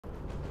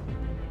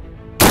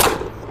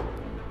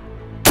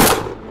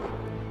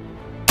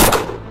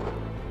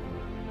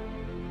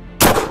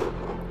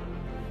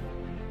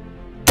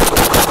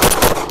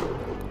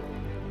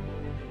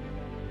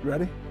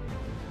Ready?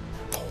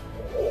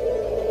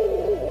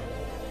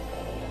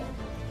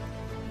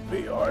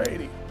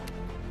 Vr80.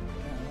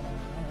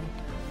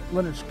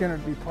 Leonard Skinner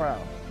be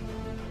proud.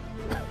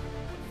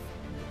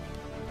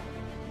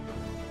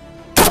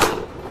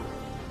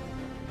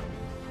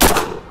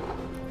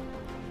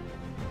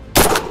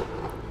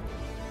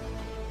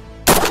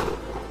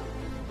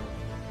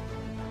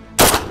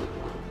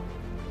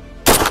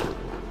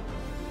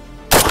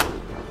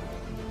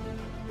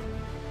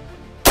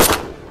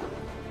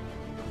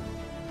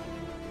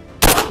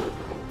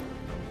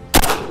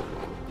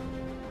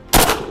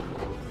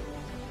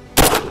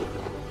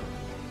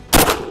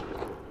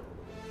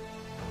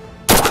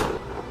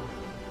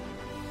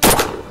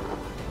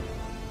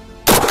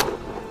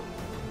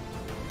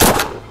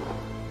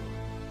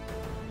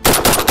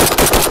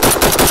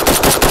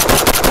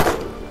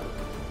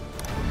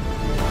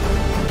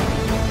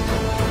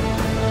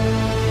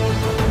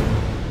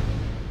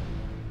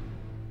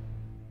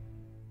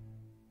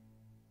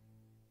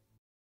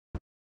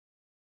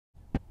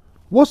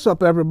 What's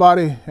up,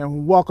 everybody,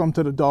 and welcome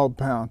to the Dog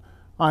Pound.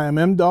 I am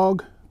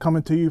M-Dog,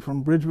 coming to you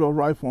from Bridgeville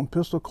Rifle and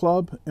Pistol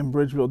Club in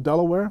Bridgeville,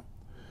 Delaware.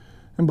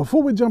 And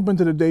before we jump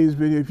into today's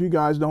video, if you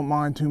guys don't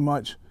mind too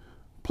much,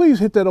 please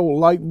hit that old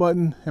like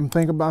button and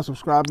think about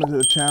subscribing to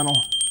the channel,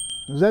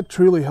 as that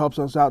truly helps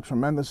us out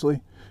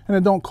tremendously, and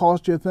it don't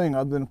cost you a thing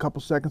other than a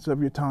couple seconds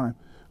of your time.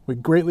 We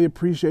greatly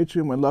appreciate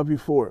you and we love you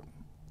for it.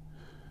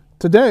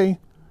 Today,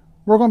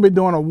 we're going to be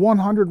doing a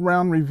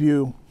 100-round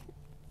review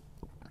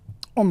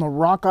on the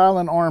Rock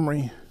Island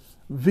Armory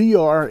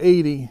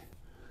Vr80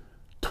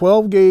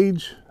 12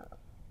 gauge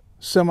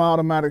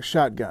semi-automatic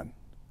shotgun.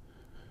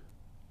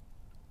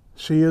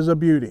 She is a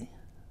beauty.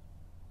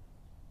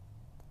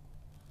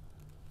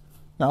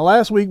 Now,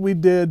 last week we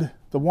did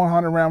the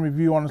 100-round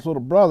review on his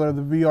little brother,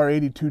 the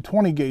Vr80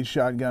 220 gauge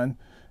shotgun,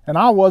 and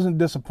I wasn't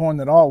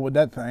disappointed at all with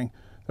that thing.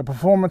 The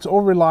performance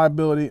or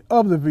reliability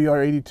of the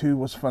Vr82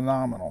 was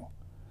phenomenal.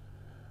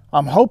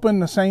 I'm hoping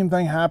the same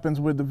thing happens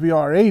with the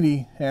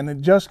Vr80 and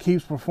it just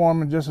keeps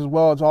performing just as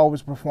well as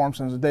always performed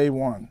since day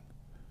one.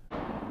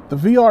 The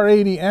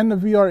Vr80 and the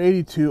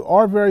Vr82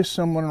 are very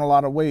similar in a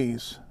lot of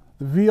ways.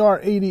 The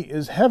Vr80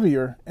 is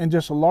heavier and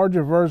just a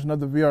larger version of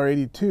the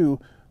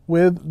Vr82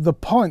 with the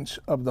punch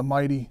of the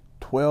mighty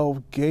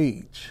 12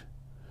 gauge.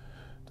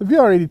 The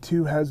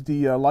Vr82 has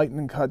the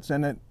lightning cuts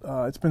in it.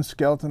 It's been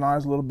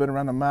skeletonized a little bit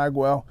around the mag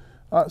well.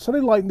 So they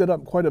lightened it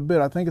up quite a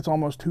bit. I think it's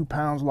almost 2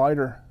 pounds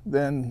lighter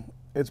than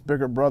its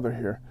bigger brother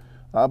here,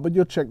 but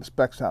you'll check the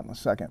specs out in a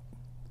second.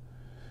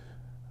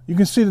 You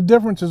can see the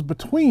differences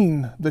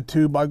between the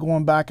two by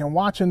going back and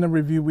watching the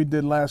review we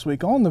did last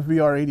week on the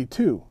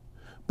Vr82.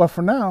 But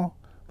for now,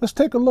 let's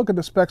take a look at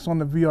the specs on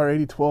the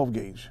Vr80 12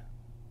 gauge.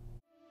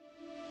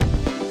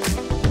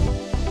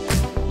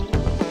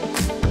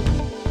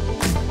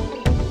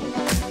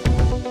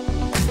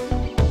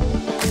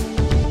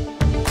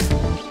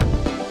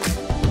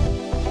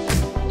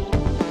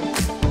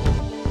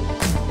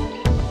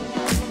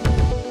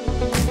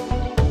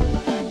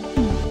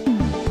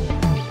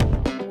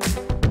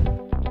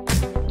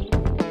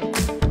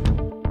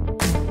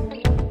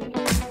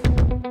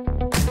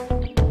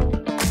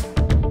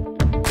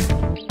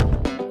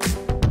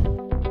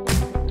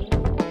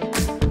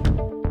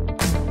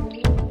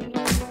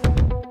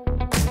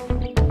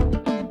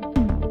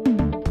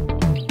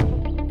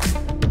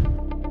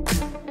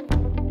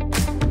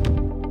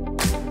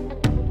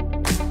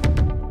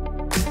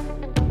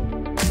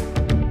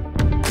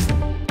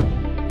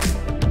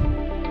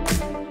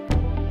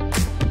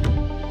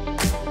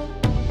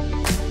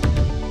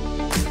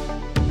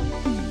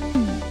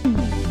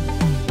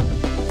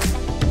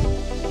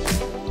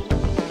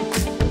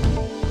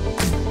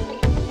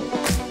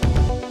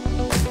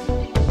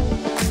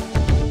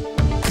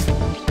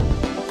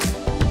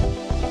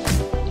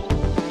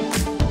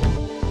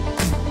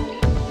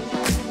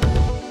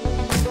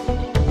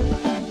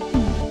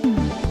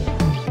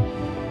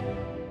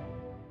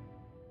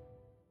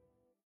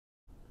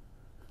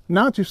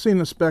 Now that you've seen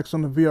the specs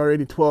on the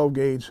Vr80 12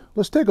 gauge,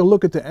 let's take a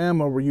look at the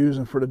ammo we're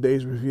using for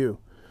today's review.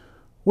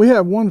 We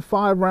have one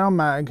 5-round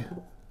mag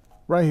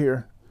right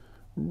here,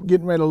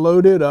 getting ready to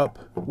load it up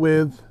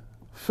with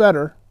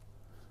Fetter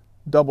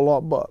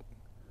double-aught buck.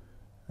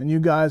 And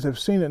you guys have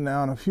seen it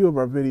now in a few of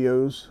our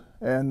videos,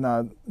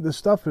 and this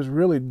stuff is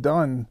really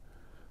done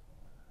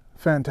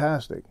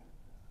fantastic.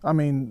 I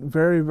mean,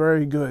 very,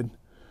 very good,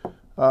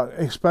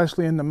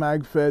 especially in the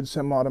mag-fed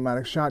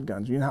semi-automatic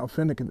shotguns. You know how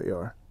finicky they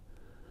are.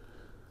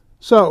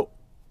 So,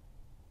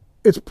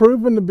 it's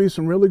proven to be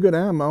some really good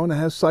ammo, and it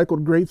has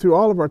cycled great through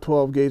all of our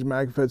 12-gauge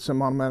mag-fed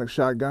semi-automatic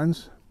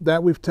shotguns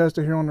that we've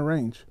tested here on the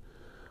range.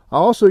 I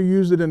also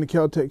used it in the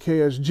Kel-Tec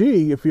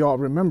KSG, if you all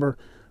remember,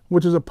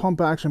 which is a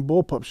pump-action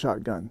bullpup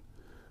shotgun.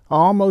 I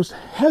almost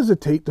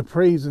hesitate to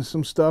praise in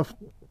some stuff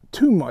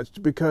too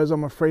much because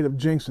I'm afraid of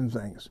jinxing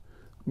things.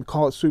 We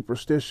call it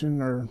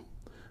superstition or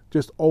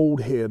just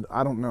old head,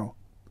 I don't know.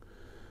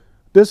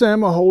 This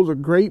ammo holds a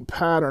great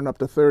pattern up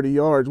to 30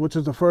 yards, which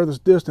is the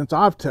furthest distance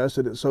I've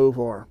tested it so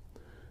far.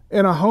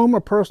 In a home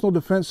or personal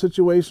defense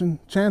situation,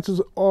 chances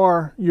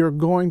are you're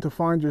going to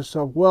find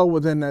yourself well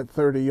within that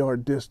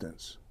 30-yard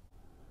distance.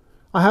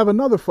 I have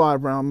another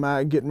 5-round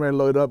mag getting ready to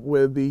load up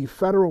with the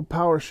Federal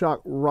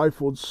PowerShock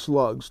rifled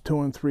slugs,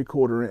 2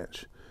 3/4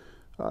 inch.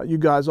 You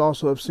guys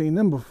also have seen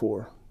them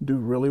before, do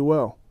really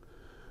well.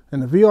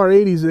 And the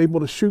VR80 is able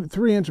to shoot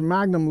 3-inch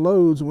magnum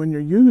loads when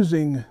you're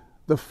using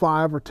the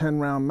 5 or 10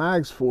 round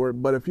mags for it,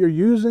 but if you're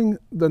using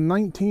the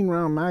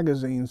 19-round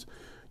magazines,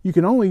 you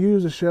can only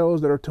use the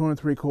shells that are 2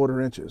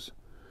 3/4 inches.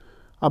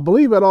 I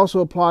believe that also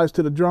applies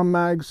to the drum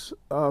mags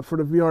for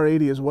the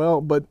VR80 as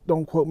well, but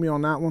don't quote me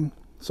on that one.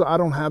 So I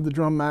don't have the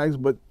drum mags,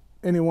 but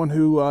anyone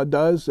who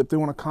does, if they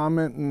want to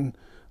comment and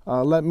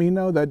let me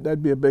know,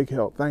 that'd be a big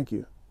help. Thank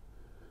you.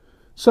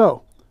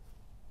 So,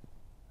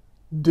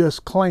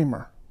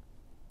 disclaimer.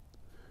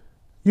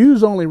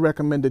 Use only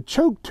recommended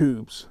choke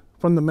tubes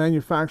from the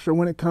manufacturer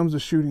when it comes to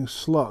shooting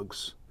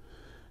slugs.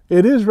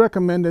 It is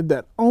recommended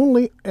that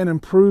only an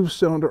improved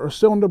cylinder or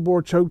cylinder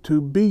bore choke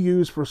tube be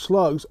used for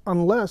slugs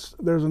unless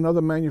there's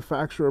another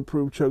manufacturer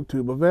approved choke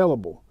tube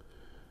available.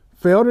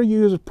 Failure to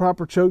use a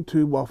proper choke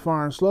tube while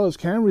firing slugs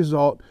can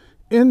result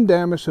in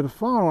damage to the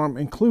firearm,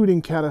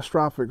 including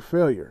catastrophic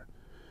failure.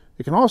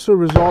 It can also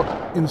result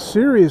in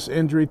serious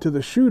injury to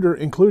the shooter,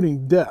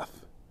 including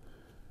death.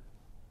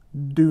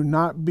 Do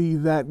not be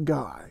that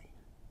guy.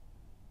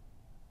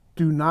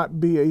 Do not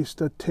be a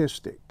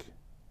statistic.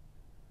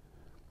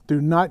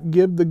 Do not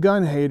give the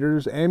gun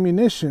haters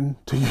ammunition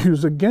to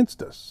use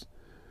against us.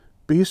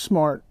 Be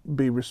smart,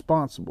 be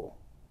responsible.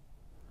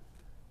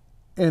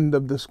 End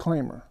of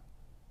disclaimer.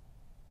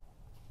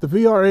 The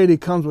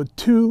VR80 comes with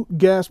 2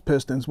 gas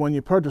pistons when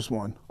you purchase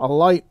one, a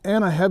light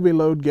and a heavy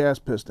load gas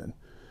piston.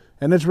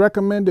 And it's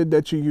recommended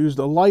that you use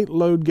the light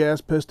load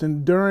gas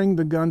piston during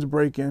the gun's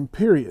break-in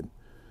period,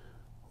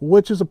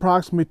 which is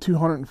approximately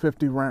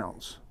 250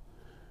 rounds.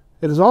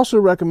 It is also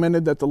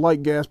recommended that the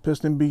light gas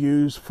piston be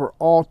used for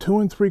all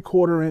 2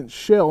 3/4 inch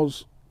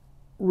shells,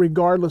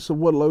 regardless of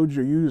what loads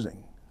you're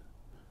using.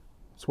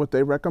 That's what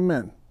they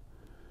recommend.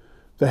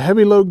 The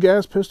heavy load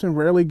gas piston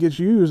rarely gets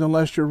used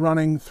unless you're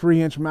running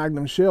 3-inch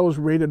Magnum shells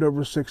rated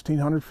over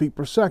 1,600 feet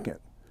per second.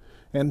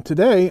 And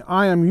today,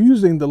 I am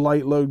using the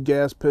light load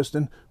gas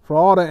piston for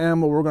all the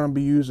ammo we're going to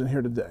be using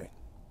here today.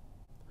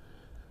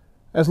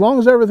 As long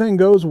as everything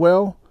goes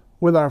well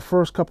with our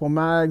first couple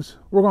mags,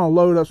 we're going to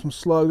load up some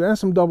slugs and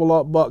some double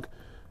up buck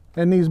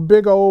and these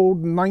big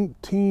old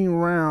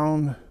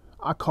 19-round,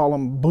 I call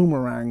them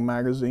boomerang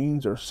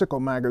magazines or sickle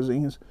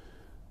magazines.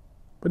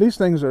 But these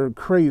things are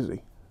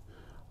crazy.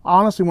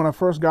 Honestly, when I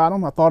first got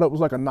them, I thought it was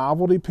like a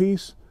novelty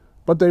piece,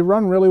 but they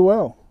run really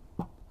well.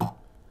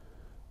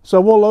 So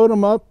we'll load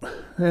them up,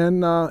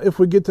 and if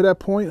we get to that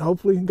point,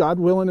 hopefully, God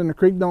willing, and the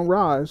creek don't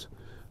rise,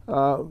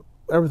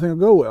 everything will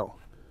go well.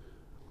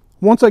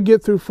 Once I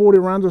get through 40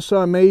 rounds or so,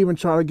 I may even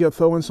try to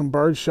throw in some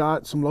bird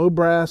shot, some low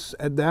brass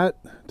at that,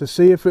 to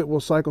see if it will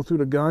cycle through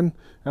the gun.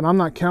 And I'm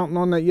not counting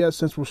on that yet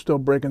since we're still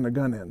breaking the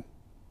gun in.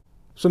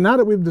 So now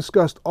that we've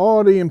discussed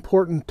all the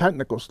important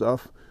technical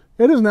stuff,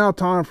 it is now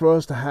time for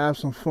us to have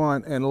some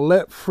fun and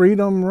let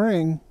freedom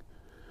ring.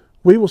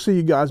 We will see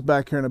you guys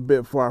back here in a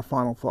bit for our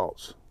final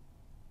thoughts.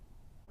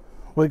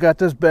 We got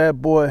this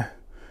bad boy,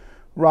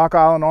 Rock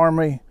Island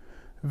Armory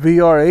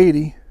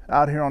Vr80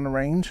 out here on the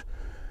range,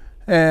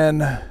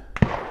 and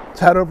it's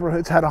had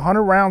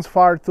 100 rounds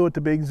fired through it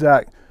to be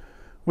exact.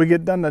 We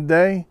get done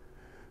today,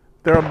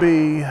 there'll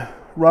be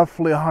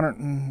roughly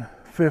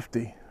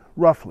 150,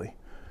 roughly.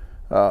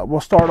 We'll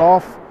start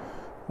off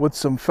with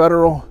some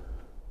Federal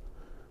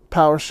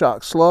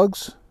PowerShock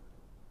slugs,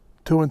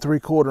 2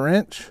 3/4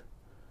 inch,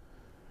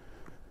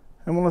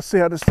 and let's see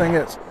how this thing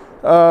is.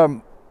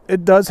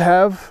 It does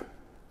have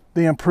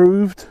the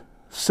improved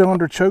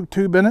cylinder choke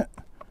tube in it,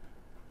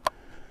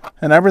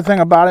 and everything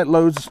about it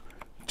loads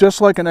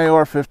just like an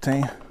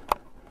AR-15.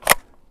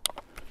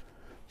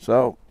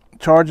 So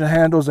charging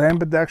handles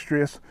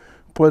ambidextrous,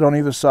 put on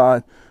either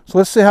side. So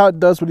let's see how it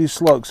does with these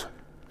slugs.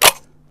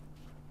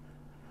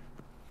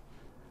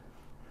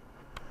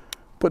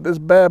 Put this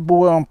bad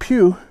boy on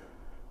pew.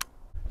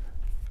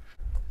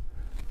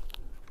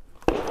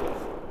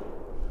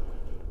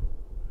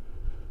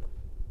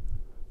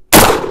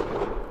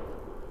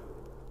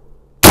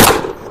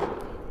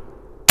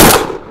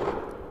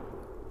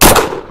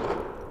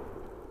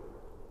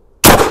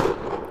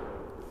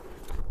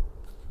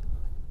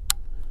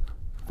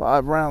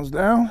 Five rounds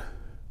down,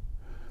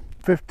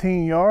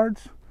 15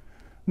 yards,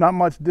 not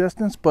much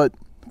distance, but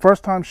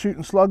first time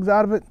shooting slugs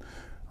out of it,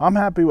 I'm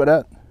happy with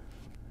that.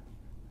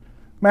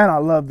 Man, I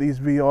love these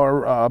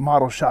VR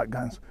model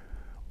shotguns.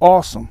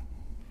 Awesome.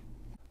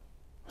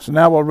 So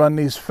now we'll run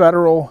these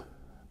Federal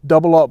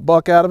double up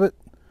buck out of it.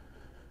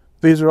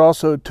 These are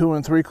also 2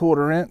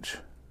 3/4 inch.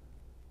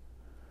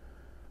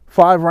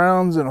 5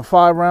 rounds in a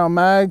 5-round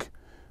mag.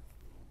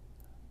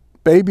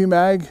 Baby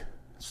mag,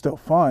 still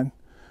fun.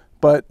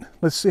 But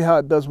let's see how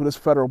it does with this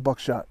Federal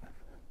buckshot.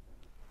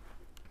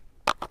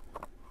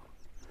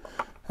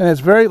 And it's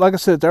very, like I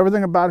said, it's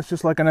everything about it's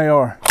just like an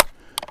AR.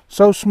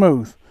 So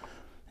smooth.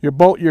 Your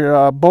bolt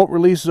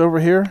release is over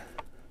here.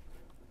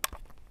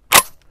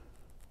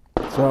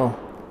 So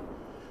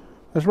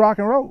let's rock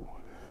and roll.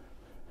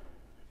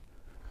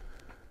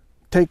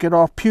 Take it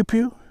off pew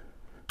pew.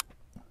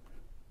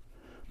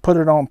 Put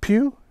it on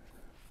pew.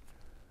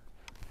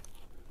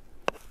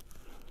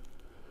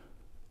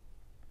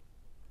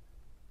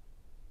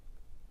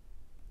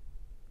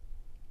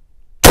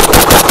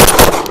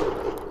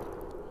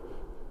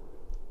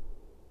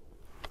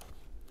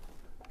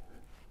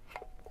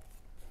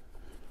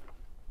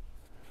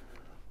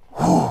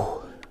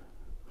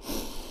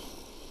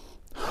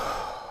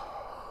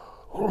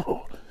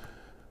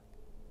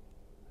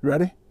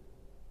 Ready?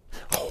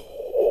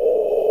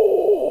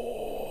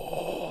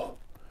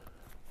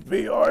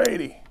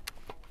 VR80.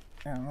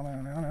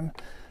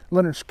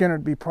 Leonard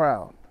Skinner'd be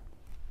proud.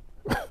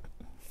 Look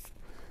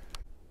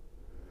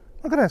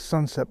at that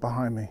sunset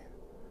behind me.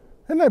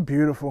 Isn't that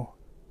beautiful?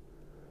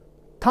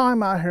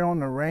 Time out here on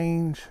the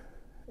range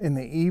in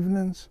the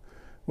evenings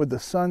with the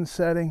sun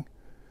setting.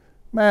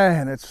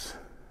 Man, it's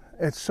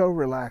so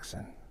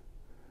relaxing.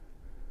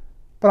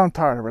 But I'm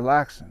tired of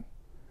relaxing.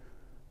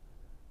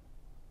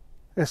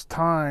 It's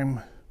time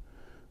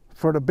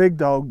for the big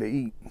dog to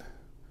eat.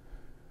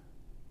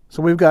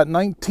 So we've got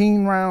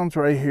 19 rounds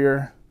right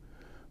here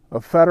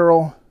of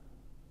Federal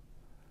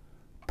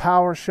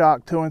Power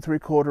Shock 2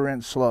 3/4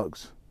 inch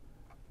slugs.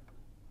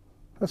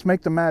 Let's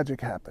make the magic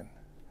happen.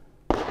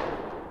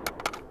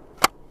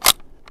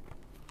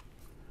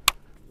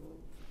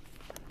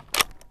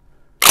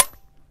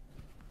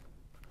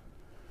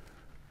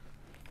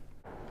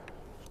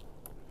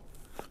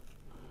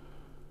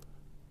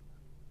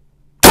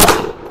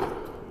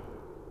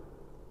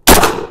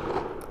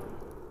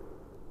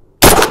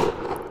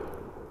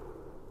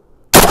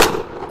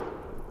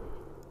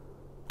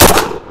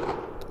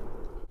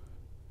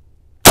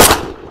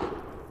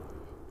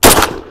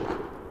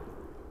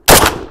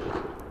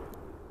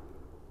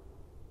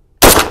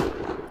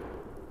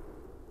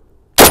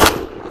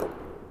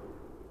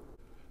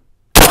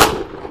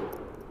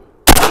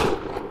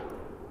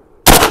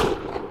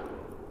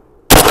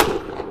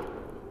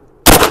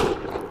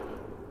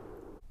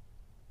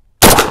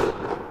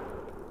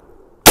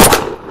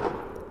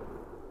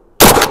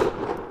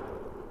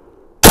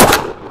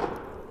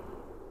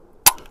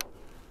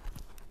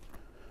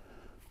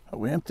 Are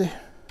we empty?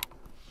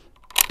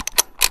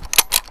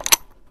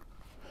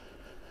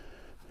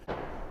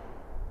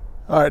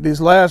 All right, these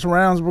last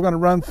rounds we're going to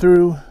run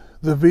through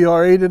the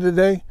VR80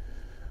 today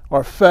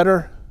are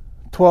Feder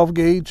 12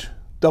 gauge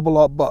double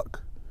up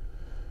buck.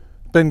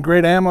 Been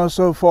great ammo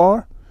so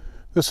far.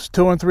 This is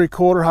 2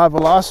 3/4 high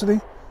velocity.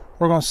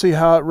 We're going to see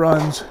how it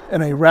runs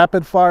in a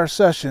rapid fire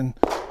session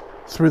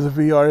through the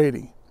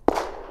VR80.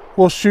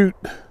 We'll shoot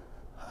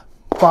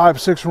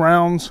 5-6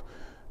 rounds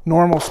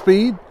normal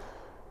speed,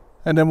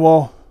 and then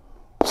we'll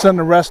send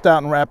the rest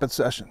out in rapid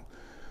session.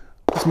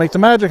 Let's make the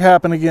magic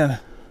happen again.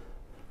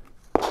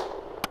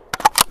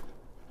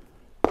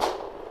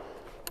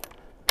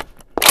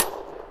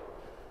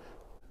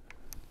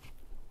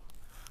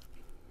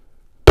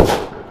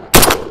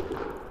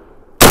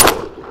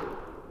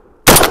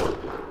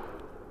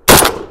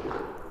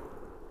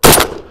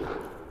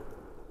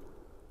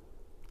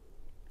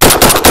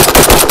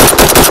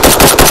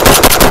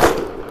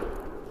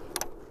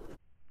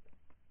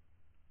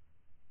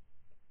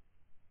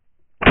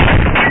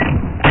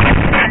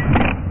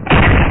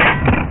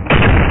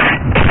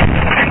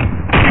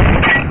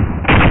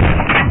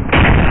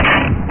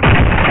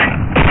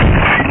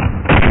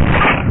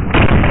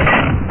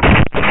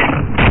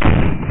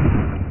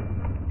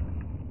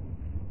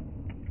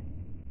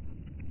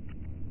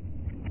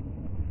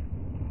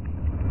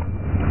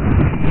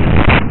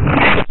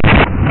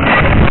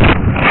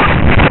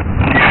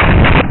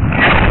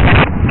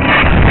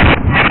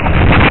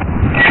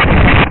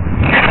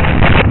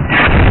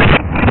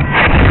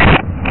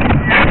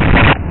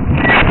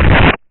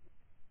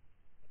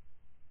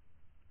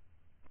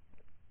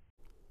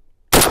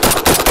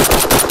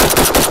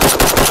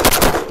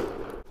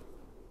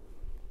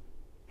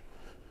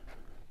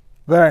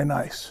 Very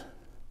nice.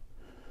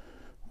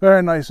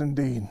 Very nice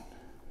indeed.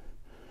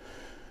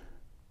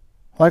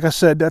 Like I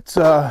said, that's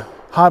a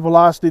high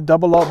velocity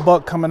double up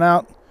buck coming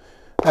out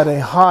at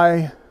a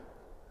high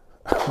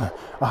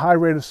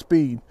rate of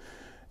speed.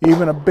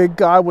 Even a big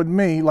guy with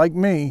me, like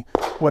me,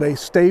 with a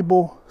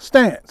stable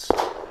stance,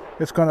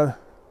 it's going to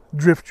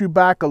drift you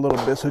back a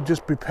little bit. So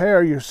just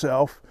prepare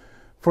yourself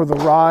for the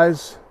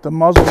rise, the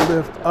muzzle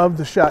lift of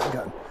the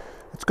shotgun.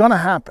 It's going to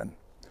happen,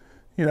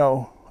 you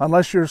know,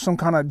 unless you're some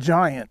kind of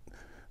giant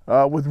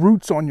with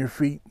roots on your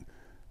feet.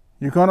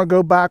 You're going to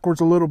go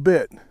backwards a little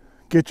bit.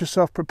 Get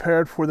yourself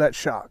prepared for that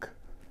shock.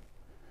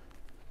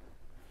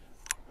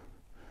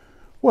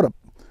 What a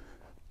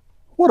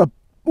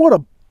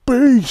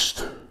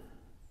beast.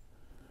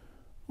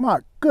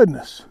 My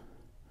goodness.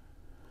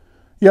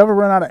 You ever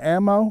run out of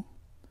ammo?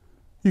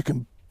 You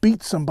can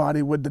beat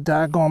somebody with the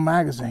daggone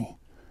magazine.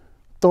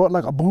 Throw it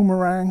like a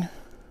boomerang.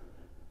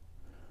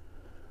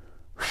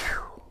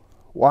 Whew.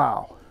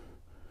 Wow.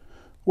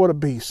 What a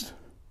beast.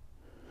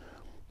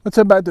 Let's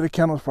head back to the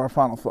kennels for our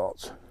final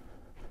thoughts.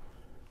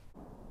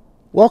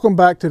 Welcome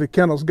back to the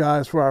kennels,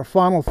 guys, for our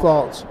final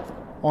thoughts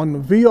on the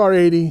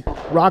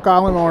VR80 Rock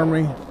Island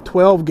Armory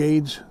 12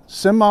 gauge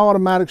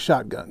semi-automatic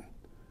shotgun.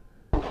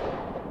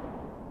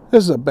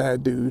 This is a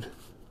bad dude.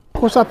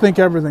 Of course, I think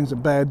everything's a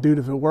bad dude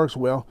if it works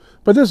well,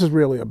 but this is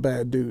really a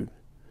bad dude.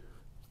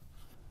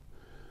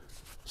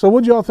 So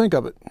what'd y'all think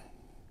of it?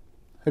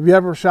 Have you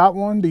ever shot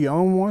one? Do you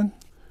own one?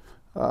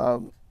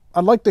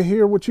 I'd like to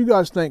hear what you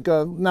guys think.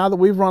 Now that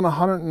we've run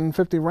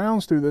 150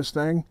 rounds through this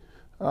thing,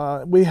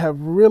 we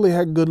have really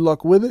had good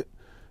luck with it,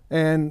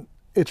 and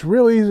it's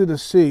real easy to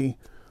see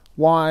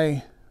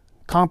why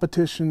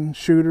competition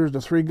shooters, the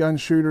 3-gun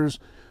shooters,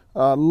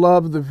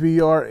 love the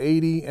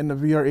VR80 and the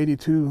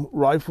VR82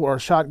 rifle or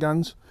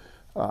shotguns.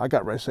 I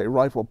got ready to say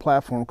rifle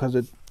platform because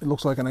it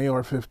looks like an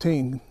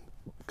AR-15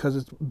 because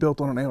it's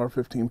built on an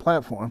AR-15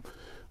 platform.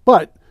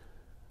 But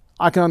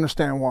I can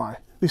understand why.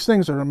 These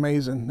things are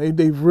amazing.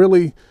 They've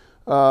really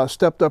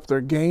stepped up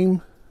their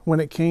game when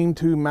it came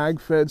to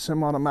mag-fed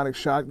semi-automatic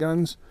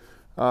shotguns.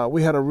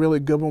 We had a really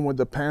good one with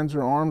the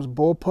Panzer Arms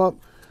bullpup,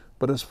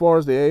 but as far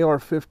as the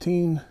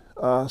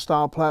AR-15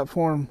 style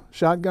platform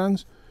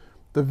shotguns,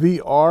 the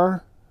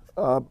VR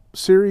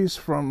series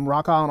from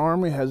Rock Island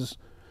Armory has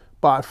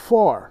by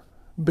far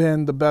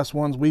been the best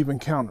ones we've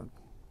encountered.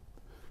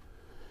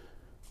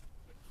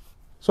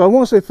 So I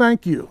want to say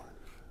thank you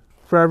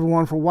for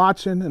everyone for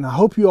watching, and I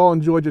hope you all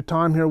enjoyed your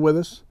time here with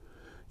us.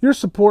 Your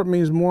support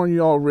means more than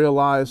you all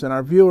realize, and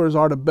our viewers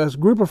are the best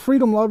group of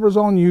freedom lovers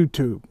on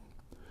YouTube.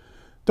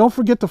 Don't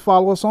forget to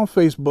follow us on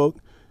Facebook,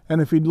 and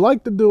if you'd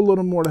like to do a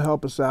little more to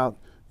help us out,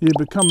 you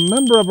become a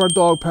member of our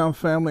Dog Pound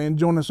family and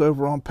join us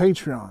over on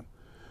Patreon.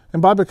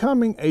 And by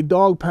becoming a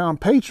Dog Pound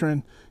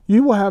patron,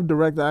 you will have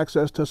direct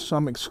access to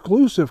some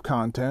exclusive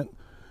content,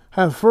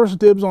 have first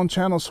dibs on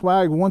channel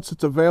swag once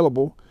it's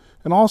available,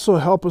 and also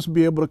help us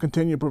be able to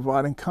continue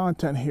providing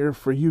content here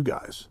for you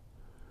guys.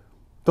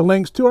 The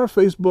links to our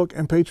Facebook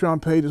and Patreon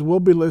pages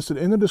will be listed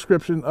in the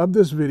description of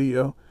this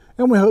video,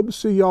 and we hope to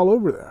see y'all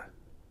over there.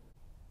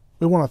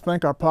 We want to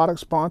thank our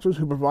product sponsors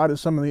who provided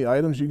some of the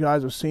items you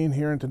guys have seen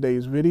here in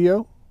today's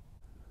video.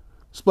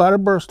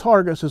 Splatterburst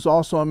Targets is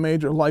also a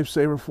major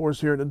lifesaver for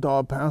us here at the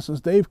Dog Pound,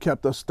 since they've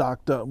kept us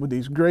stocked up with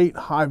these great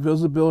high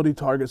visibility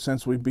targets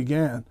since we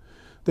began.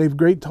 They have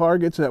great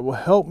targets that will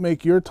help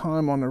make your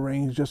time on the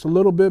range just a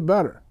little bit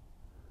better.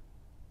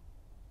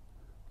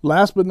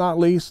 Last but not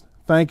least,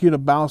 thank you to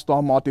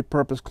BALLISTOL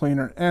Multi-Purpose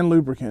Cleaner and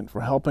Lubricant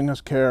for helping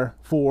us care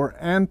for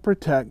and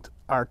protect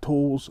our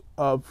tools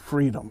of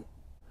freedom.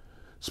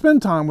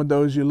 Spend time with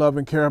those you love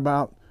and care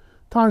about.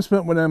 Time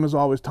spent with them is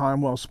always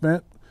time well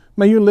spent.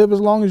 May you live as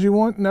long as you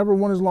want, never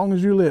want as long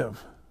as you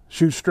live.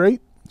 Shoot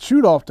straight,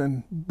 shoot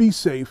often, be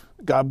safe,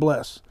 God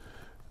bless.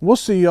 We'll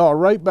see y'all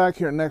right back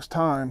here next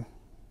time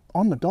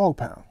on the Dog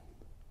Pound.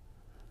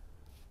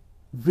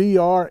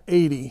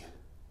 VR80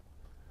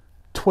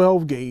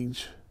 12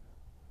 gauge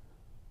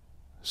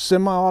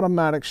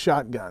semi-automatic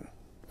shotgun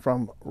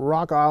from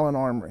Rock Island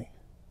Armory.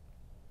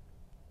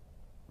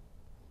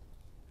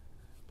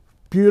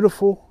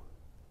 Beautiful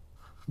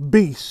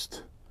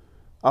beast,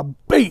 a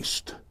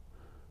beast,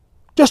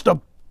 just a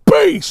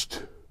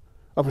beast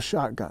of a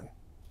shotgun.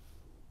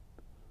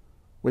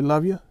 We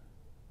love you.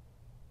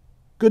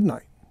 Good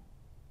night.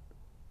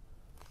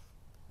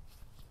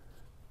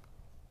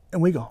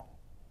 And we go.